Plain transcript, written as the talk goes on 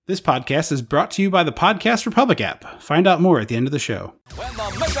This podcast is brought to you by the Podcast Republic app. Find out more at the end of the show. When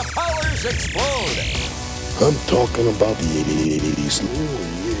the mega powers explode. I'm talking about the 80s.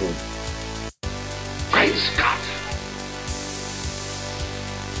 Oh, yeah. Great Scott!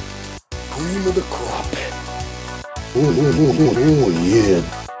 Cream of the crop. Oh, yeah.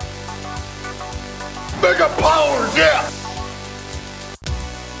 Mega powers, yeah!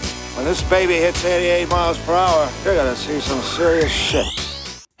 When this baby hits 88 miles per hour, you're gonna see some serious shit.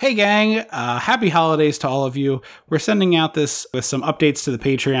 Hey gang, happy holidays to all of you. We're sending out this with some updates to the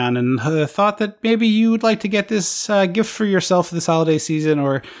Patreon and thought that maybe you would like to get this gift for yourself this holiday season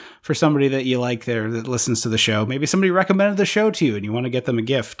or for somebody that you like there that listens to the show. Maybe somebody recommended the show to you and you want to get them a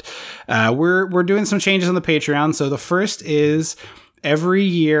gift. We're doing some changes on the Patreon. So the first is every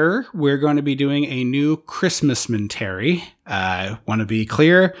year we're going to be doing a new Christmas-mentary. Want to be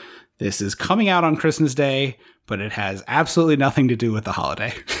clear, this is coming out on Christmas Day, but it has absolutely nothing to do with the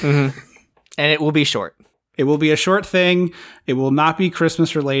holiday. Mm-hmm. And it will be short. It will be a short thing. It will not be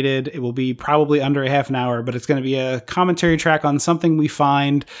Christmas related. It will be probably under a half an hour, but it's going to be a commentary track on something we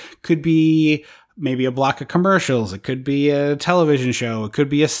find. Could be maybe a block of commercials. It could be a television show. It could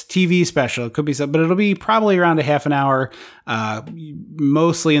be a TV special. It could be something, but it'll be probably around a half an hour,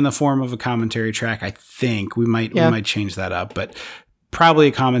 mostly in the form of a commentary track. I think we might change that up, but probably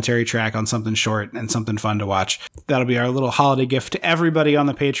a commentary track on something short and something fun to watch. That'll be our little holiday gift to everybody on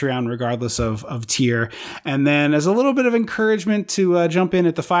the Patreon, regardless of tier. And then as a little bit of encouragement to jump in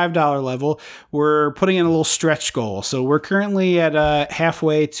at the $5 level, we're putting in a little stretch goal. So we're currently at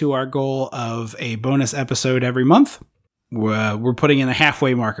halfway to our goal of a bonus episode every month. We're putting in a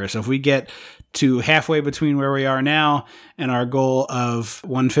halfway marker. So if we get to halfway between where we are now and our goal of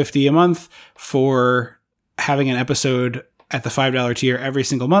 $150 a month for having an episode at the $5 tier every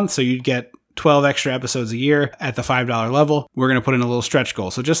single month, so you'd get 12 extra episodes a year at the $5 level, we're going to put in a little stretch goal.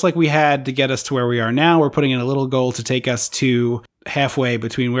 So just like we had to get us to where we are now, we're putting in a little goal to take us to halfway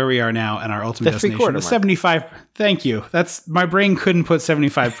between where we are now and our ultimate destination. The 75. Thank you. That's my brain couldn't put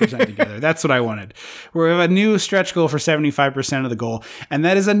 75% together. That's what I wanted. We have a new stretch goal for 75% of the goal. And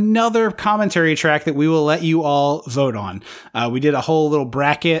that is another commentary track that we will let you all vote on. We did a whole little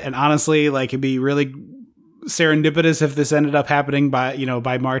bracket, and honestly, like, it'd be really serendipitous if this ended up happening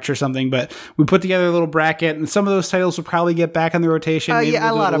by March or something, but we put together a little bracket, and some of those titles will probably get back in the rotation.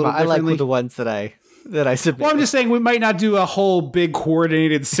 Yeah, a lot of them. I like the ones that I submitted. Well, I'm just saying we might not do a whole big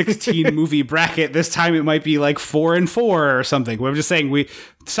coordinated 16 movie bracket. This time it might be like 4 and 4 or something. I'm just saying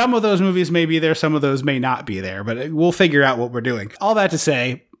some of those movies may be there, some of those may not be there, but we'll figure out what we're doing. All that to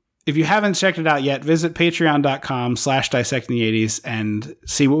say, if you haven't checked it out yet, visit patreon.com/dissectingthe80s and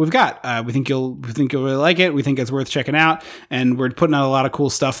see what we've got. We think you'll really like it. We think it's worth checking out, and we're putting out a lot of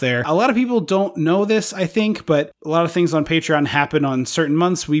cool stuff there. A lot of people don't know this, I think, but a lot of things on Patreon happen on certain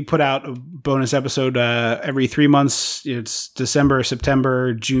months. We put out a bonus episode every 3 months. It's December,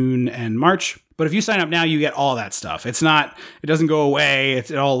 September, June, and March. But if you sign up now, you get all that stuff. It doesn't go away.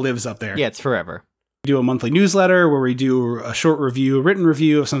 It all lives up there. Yeah, it's forever. We do a monthly newsletter where we do a short review, a written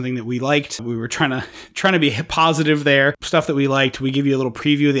review of something that we liked. We were trying to be positive there. Stuff that we liked. We give you a little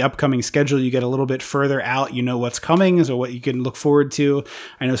preview of the upcoming schedule. You get a little bit further out. You know what's coming, so what you can look forward to.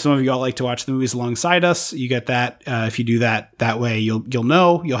 I know some of you all like to watch the movies alongside us. You get that. If you do that way, you'll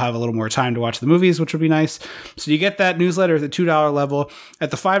know. You'll have a little more time to watch the movies, which will be nice. So you get that newsletter at the $2 level.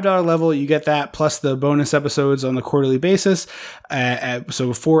 At the $5 level, you get that plus the bonus episodes on the quarterly basis.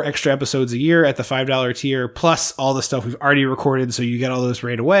 So 4 extra episodes a year at the $5 tier, plus all the stuff we've already recorded, so you get all those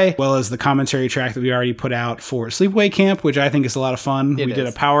right away, as well as the commentary track that we already put out for Sleepaway Camp, which I think is a lot of fun. We did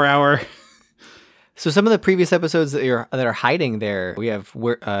a power hour. So some of the previous episodes that are hiding there, we have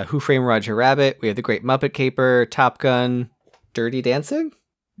Who Framed Roger Rabbit, we have The Great Muppet Caper, Top Gun, Dirty Dancing?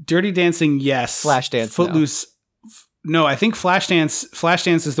 Dirty Dancing, yes. Flashdance, Footloose. No, I think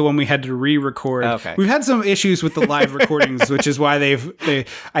Flashdance is the one we had to re-record. Okay. We've had some issues with the live recordings, which is why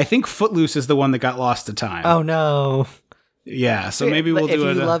I think Footloose is the one that got lost to time. Oh no. Yeah, so maybe we'll do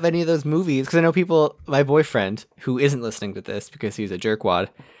it. If you love any of those movies, because I know people, my boyfriend, who isn't listening to this because he's a jerkwad,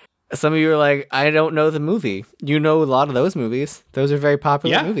 some of you are like, I don't know the movie. You know a lot of those movies. Those are very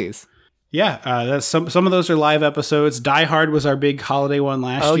popular movies. Yeah, that's some of those are live episodes. Die Hard was our big holiday one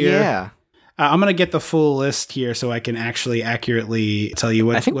last year. Oh yeah. I'm going to get the full list here so I can actually accurately tell you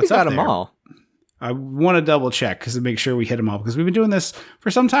what's up there. I think we got them all. I want to double check because to make sure we hit them all, because we've been doing this for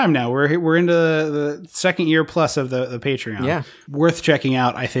some time now. We're into the second year plus of the Patreon. Yeah. Worth checking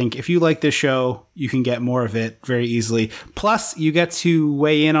out. I think if you like this show, you can get more of it very easily. Plus, you get to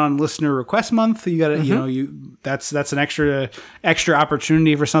weigh in on listener request month. You got to, that's an extra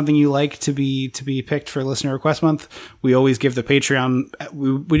opportunity for something you like to be picked for listener request month. We always give the Patreon,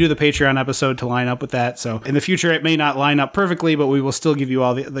 we do the Patreon episode to line up with that. So in the future, it may not line up perfectly, but we will still give you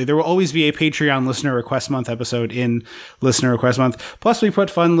all there will always be a Patreon listener request month episode in listener request month. Plus, we put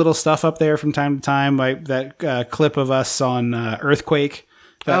fun little stuff up there from time to time, like that clip of us on Earthquake.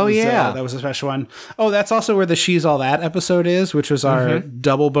 That was a special one. Oh, that's also where the She's All That episode is, which was our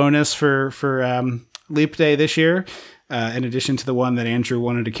double bonus for Leap Day this year, in addition to the one that Andrew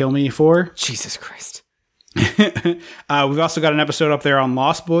wanted to kill me for. Jesus Christ. We've also got an episode up there on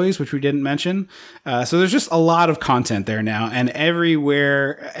Lost Boys, which we didn't mention. So there's just a lot of content there now, and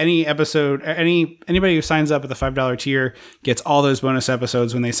everywhere, anybody who signs up at the $5 tier gets all those bonus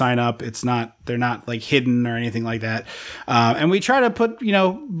episodes when they sign up. They're not like hidden or anything like that. And we try to put,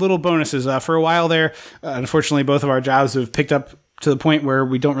 little bonuses for a while there. Unfortunately, both of our jobs have picked up to the point where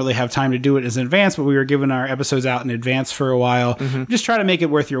we don't really have time to do it as in advance, but we were giving our episodes out in advance for a while. Just try to make it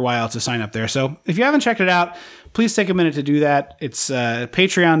worth your while to sign up there. So if you haven't checked it out, please take a minute to do that. It's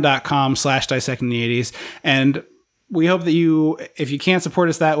patreon.com/dissectingthe80s. And we hope that you, if you can't support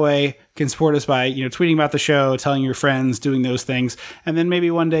us that way, can support us by, tweeting about the show, telling your friends, doing those things. And then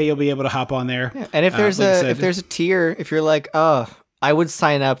maybe one day you'll be able to hop on there. Yeah. And if there's if there's a tier, if you're like, oh, I would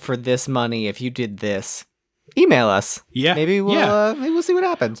sign up for this money if you did this, email us. Yeah. Maybe we'll see what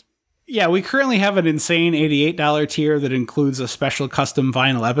happens. Yeah, we currently have an insane $88 tier that includes a special custom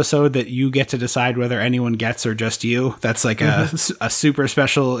vinyl episode that you get to decide whether anyone gets or just you. That's like a super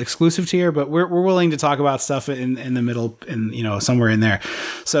special exclusive tier, but we're willing to talk about stuff in the middle and somewhere in there.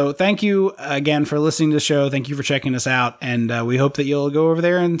 So thank you again for listening to the show. Thank you for checking us out, and we hope that you'll go over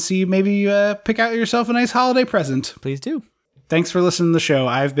there and see, maybe pick out yourself a nice holiday present. Please do. Thanks for listening to the show.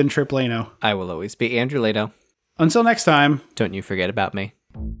 I've been Trip Lano. I will always be Andrew Lato. Until next time. Don't you forget about me.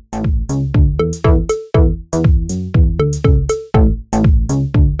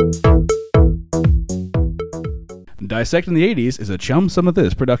 Dissecting the 80s is a Chum Some of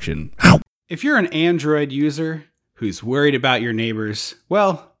This production. If you're an Android user who's worried about your neighbors,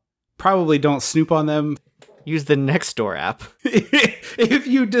 well, probably don't snoop on them. Use the Nextdoor app. If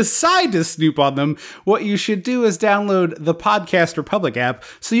you decide to snoop on them, what you should do is download the Podcast Republic app,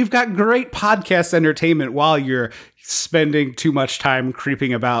 so you've got great podcast entertainment while you're spending too much time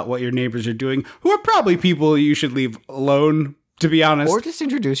creeping about what your neighbors are doing, who are probably people you should leave alone, to be honest. Or just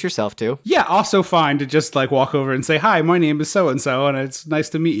introduce yourself to. Yeah, also fine to just walk over and say, hi, my name is so-and-so, and it's nice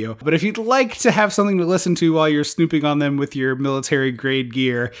to meet you. But if you'd like to have something to listen to while you're snooping on them with your military-grade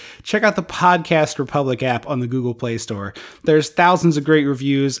gear, check out the Podcast Republic app on the Google Play Store. There's thousands of great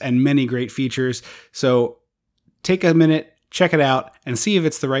reviews and many great features, so take a minute, check it out, and see if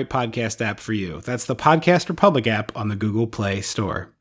it's the right podcast app for you. That's the Podcast Republic app on the Google Play Store.